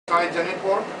outside the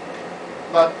network,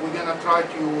 but we're gonna try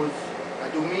to use a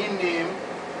domain name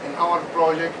in our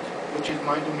project, which is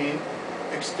my domain,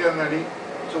 externally,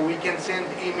 so we can send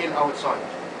email outside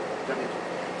the network.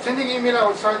 Sending email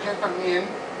outside can mean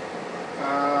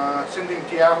sending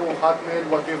to Yahoo, Hotmail,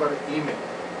 whatever email.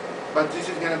 But this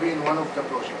is going to be in one of the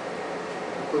projects,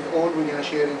 because all we're going to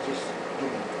share in this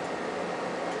domain.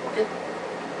 Okay?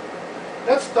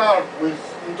 Let's start with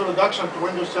introduction to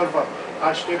Windows Server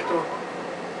architecture,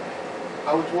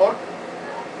 how it works.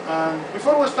 And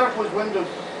before we start with Windows,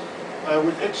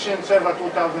 with Exchange Server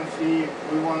 2003,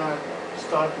 we want to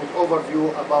start with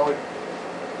overview about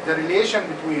the relation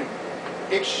between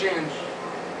Exchange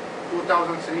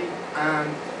 2003 and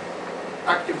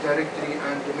Active Directory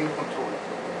and domain controller.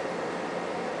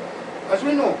 As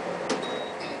we know,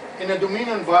 in a domain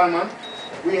environment,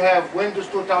 we have Windows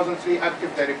 2003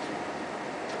 Active Directory.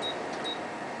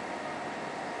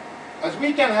 As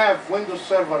we can have Windows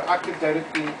Server Active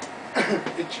Directory,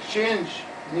 Exchange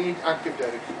need Active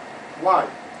Directory. Why?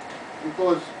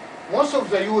 Because most of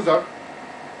the user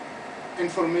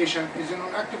information is in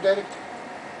an Active Directory.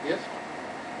 Yes?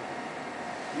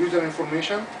 User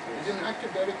information is in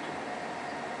Active Directory.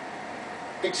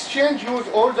 Exchange use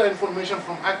all the information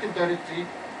from Active Directory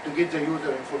to get the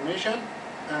user information,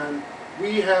 and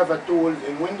we have a tool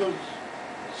in Windows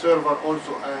Server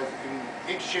also as in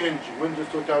Exchange Windows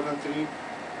 2003.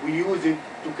 We use it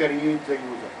to create the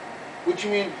user, which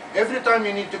means every time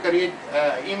you need to create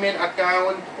an email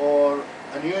account or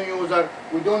a new user,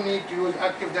 we don't need to use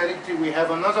Active Directory. We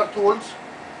have another tools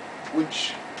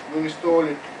which we install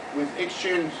it with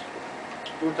Exchange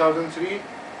 2003,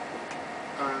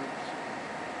 and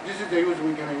this is the use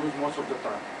we're going to use most of the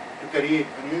time, to create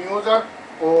a new user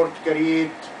or to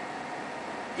create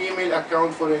email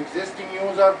account for an existing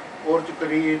user or to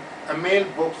create a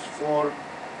mailbox for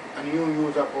a new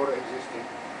user or existing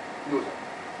user.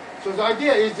 So the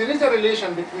idea is there is a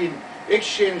relation between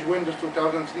Exchange Windows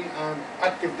 2003 and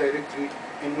Active Directory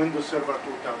in Windows Server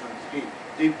 2003.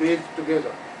 They build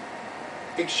together.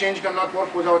 Exchange cannot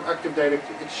work without Active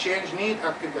Directory. Exchange need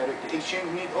Active Directory. Exchange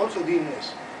need also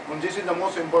DNS. And this is the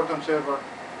most important server,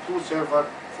 true server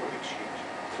for Exchange.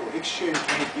 So Exchange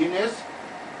need DNS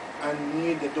and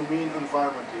need a domain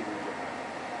environment level.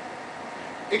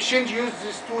 Exchange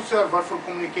uses two servers for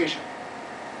communication,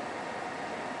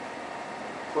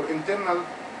 for internal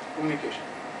communication.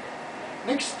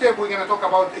 Next step, we're going to talk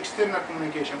about external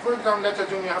communication. For example, let's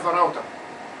assume you have a router.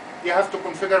 You have to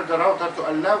configure the router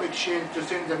to allow Exchange to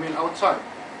send the mail outside.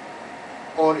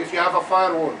 Or if you have a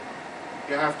firewall,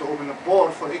 you have to open a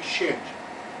port for Exchange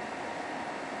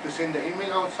to send the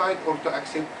email outside or to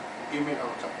accept email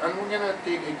outside. And we're going to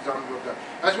take example of that.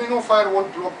 As we know, firewall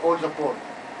block all the ports.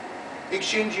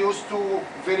 Exchange used two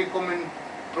very common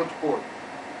protocols,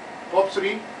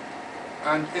 POP3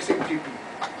 and SMTP.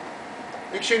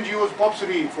 Exchange use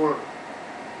POP3 for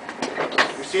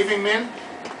receiving mail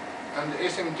and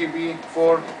SMTP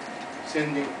for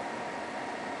sending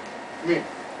mail.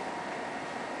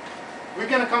 We're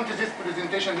going to come to this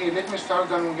presentation here. Let me start,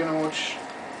 then we're going to watch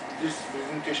this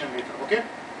presentation later, okay?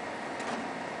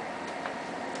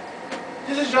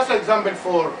 This is just an example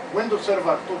for Windows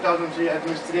Server 2003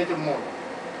 administrative mode.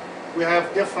 We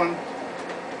have different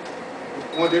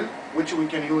model which we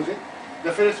can use it.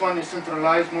 The first one is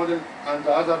centralized model and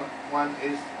the other one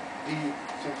is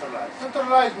decentralized.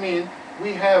 Centralized means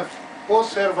we have both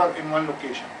servers in one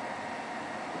location.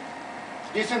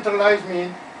 Decentralized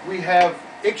means we have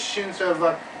Exchange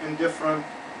server in different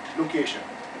locations.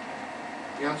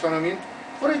 You understand what I mean?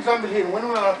 For example, here when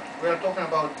we are talking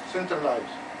about centralized,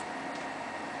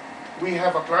 we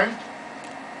have a client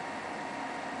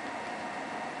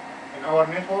in our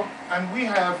network and we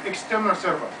have external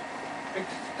servers.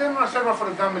 External server,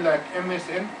 for example, like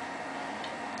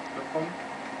MSN.com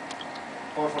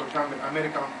or for example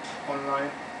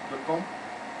AmericanOnline.com,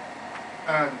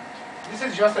 and this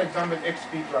is just an example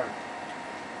XP client.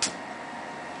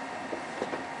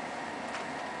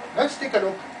 Let's take a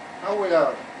look how we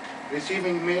are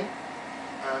receiving mail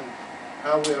and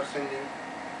how we are sending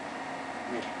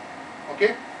mail.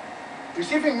 Okay?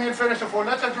 Receiving mail, first of all,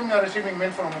 let's assume you are receiving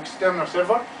mail from external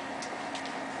server.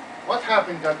 What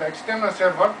happened that the external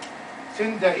server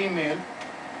send the email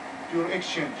to your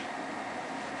Exchange.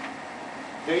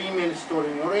 The email is stored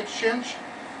in your Exchange,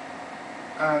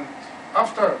 and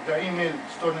after the email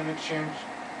stored in Exchange,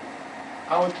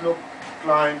 Outlook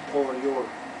client or your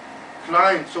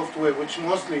client software, which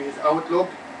mostly is Outlook,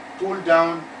 pull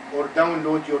down or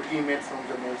download your email from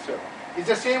the mail server. It's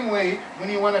the same way when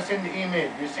you want to send email.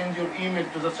 You send your email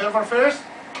to the server first,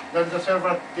 then the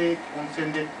server take and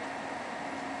send it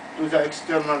to the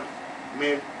external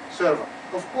mail server.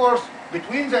 Of course,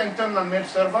 between the internal mail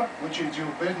server, which is your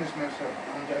business mail server,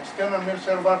 and the external mail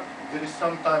server, there is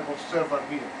some type of server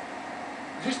here.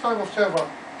 This type of server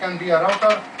can be a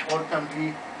router or can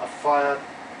be a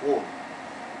firewall.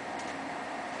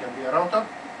 Can be a router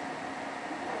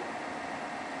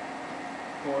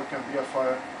or can be a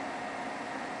firewall.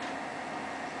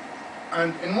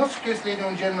 And in most cases, ladies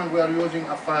and gentlemen, we are using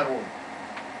a firewall.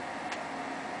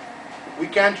 We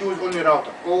can't use only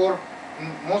router, or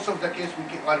in most of the cases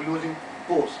we are using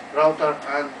both router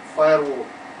and firewall.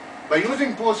 By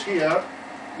using both here,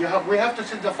 we have to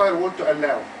set the firewall to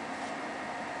allow.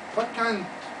 What kind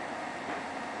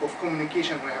of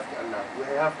communication we have to allow? We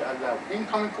have to allow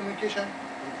incoming communication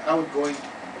and outgoing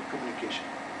communication.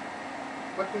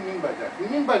 What do we mean by that? We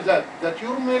mean by that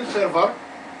your mail server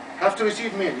have to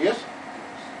receive mail, yes?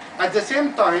 At the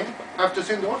same time, have to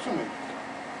send also mail.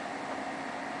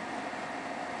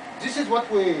 This is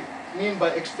what we mean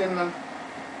by external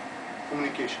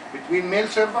communication between mail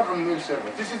server and mail server.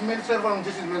 This is mail server and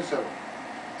this is mail server.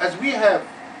 As we have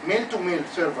mail-to-mail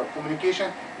server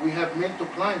communication, we have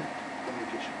mail-to-client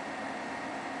communication.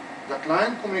 The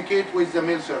client communicates with the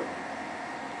mail server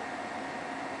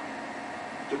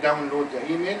to download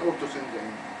the email or to send the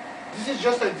email. This is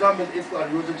just an example if we are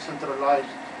using centralized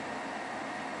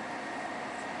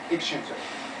exchange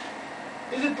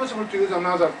server. Is it possible to use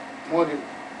another model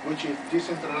which is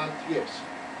decentralized? Yes.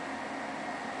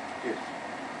 Yes.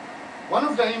 One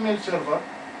of the email server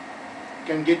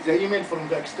can get the email from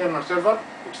the external server,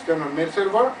 external mail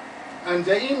server, and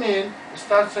the email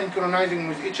starts synchronizing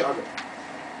with each other.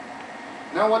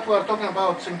 Now what we are talking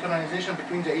about, synchronization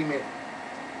between the email.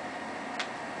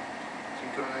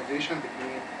 Synchronization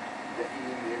between the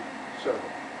email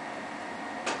server.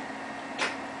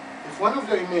 If one of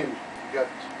the email got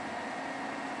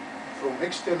from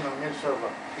external mail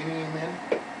server any email,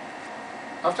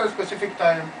 after a specific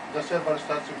time, the server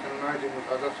starts synchronizing with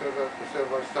other servers, the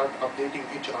server starts updating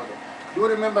each other. Do you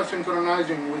remember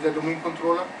synchronizing with the domain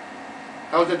controller?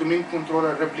 How the domain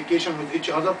controller replication with each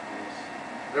other?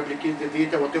 Yes. Replicate the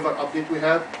data, whatever update we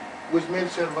have. With mail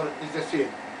server is the same.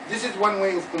 This is one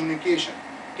way of communication.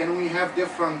 Can we have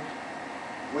different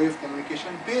way of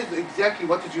communication? Based exactly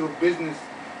what is your business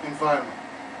environment.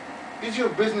 Is your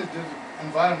business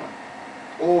environment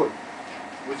all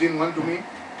within one domain?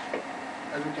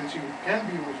 As we can see, it can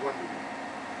be with one domain.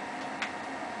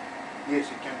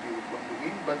 Yes, it can be with one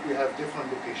domain, but we have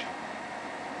different location,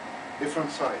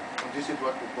 different site, and this is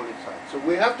what we call it site. So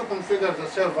we have to configure the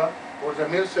server or the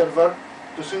mail server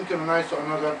to synchronize to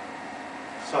another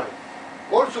site.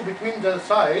 Also between the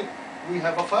site, we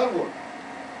have a firewall,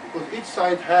 because each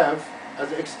site have as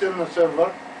an external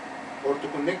server, or to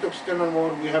connect to external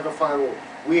mode, we have a firewall.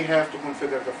 We have to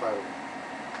configure the firewall.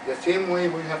 The same way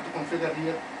we have to configure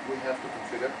here, we have to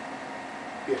configure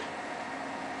here.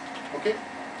 Okay?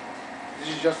 This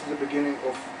is just the beginning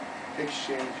of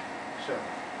Exchange server.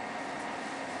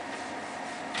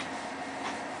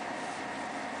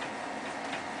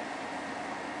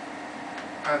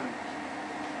 And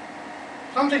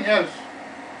something else,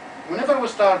 whenever we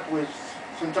start with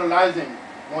centralizing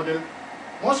model,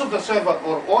 most of the server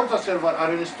or all the server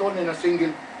are installed in a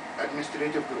single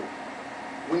administrative group.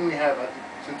 When we have a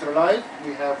centralized,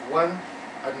 we have one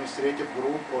administrative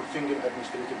group or single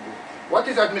administrative group. What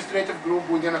is administrative group?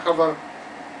 We're going to cover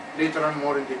later on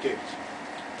more in details.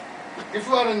 If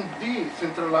we are in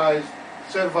decentralized,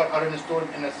 server are installed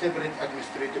in a separate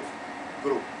administrative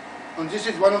group. And this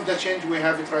is one of the change we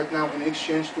have it right now in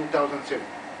Exchange 2007.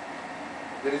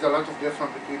 There is a lot of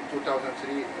difference between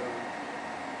 2003 and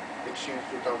Exchange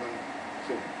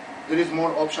 2007. There is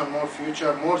more option, more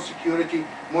feature, more security,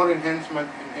 more enhancement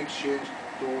in Exchange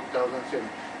 2007.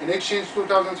 In Exchange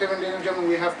 2007, ladies and gentlemen,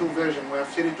 we have two versions. We have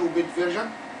 32-bit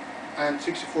version and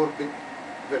 64-bit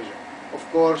version. Of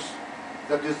course,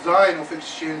 the design of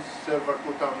Exchange Server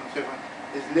 2007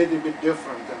 is a little bit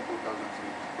different than 2003.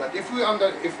 But if we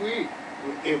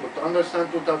were able to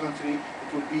understand 2003, it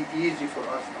will be easy for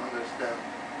us to understand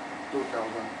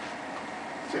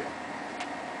 2007.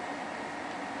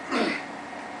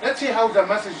 Let's see how the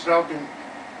message routing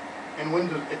in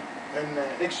Windows in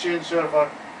Exchange Server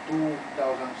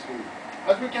 2003.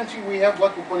 As we can see, we have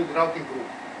what we call it routing group.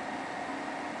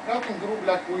 Routing group,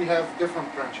 like we have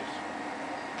different branches.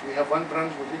 We have one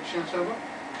branch with Exchange Server,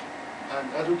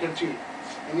 and as we can see,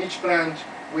 in each branch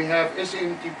we have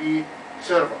SMTP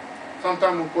server.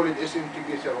 Sometimes we call it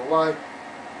SMTP server. Why?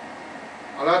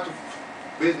 A lot of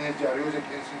business they are using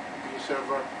SMTP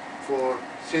server for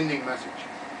sending message.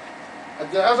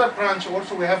 At the other branch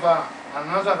also we have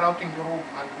another routing group,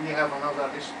 and we have another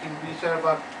SMTP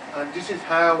server And this is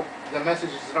how the message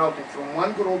is routing from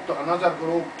one group to another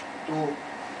group to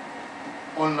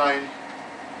online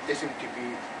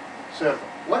SMTP server.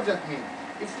 What does that mean?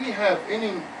 If we have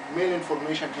any mail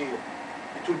information here,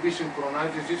 it will be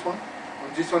synchronized with this one,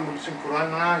 and this one will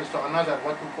synchronize to another,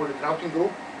 what we call it, routing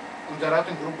group, and the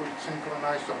routing group will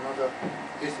synchronize to another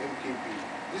SMTP.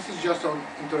 This is just an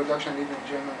introduction, ladies and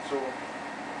gentlemen, so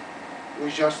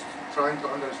we're just trying to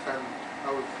understand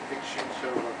how Exchange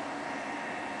Server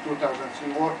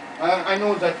 2003 works. I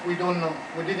know that we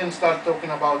didn't start talking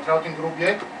about routing group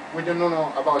yet. We don't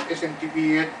know about SMTP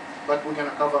yet, but we're going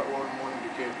to cover all more in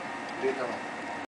detail later on.